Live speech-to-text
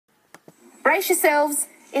Brace yourselves,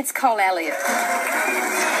 it's Cole Elliott.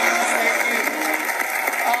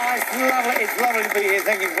 It's lovely to be here.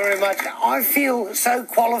 Thank you very much. I feel so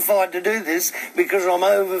qualified to do this because I'm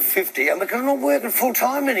over 50 and because I'm not working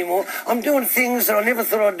full-time anymore. I'm doing things that I never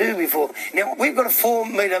thought I'd do before. Now, we've got a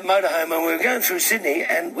 4-metre motorhome and we were going through Sydney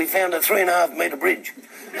and we found a 3.5-metre bridge.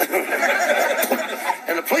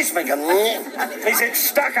 And the policeman came, he said,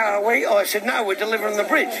 "Stuck, are we?" I said, "No, we're delivering the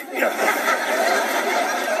bridge." You know.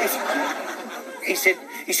 He said,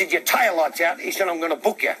 "Your tail light's out." He said, "I'm going to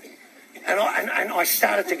book you." And I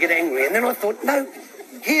started to get angry. And then I thought, no,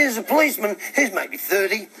 here's a policeman. He's maybe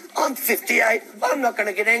 30. I'm 58. I'm not going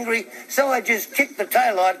to get angry. So I just kicked the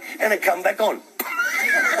taillight and it come back on.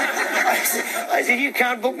 I said, "You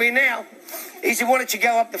can't book me now." He said, "Why don't you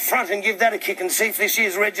go up the front and give that a kick and see if this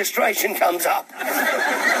year's registration comes up?"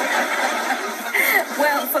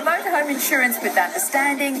 Well, for motorhome insurance with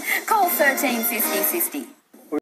understanding, call 13 50 50.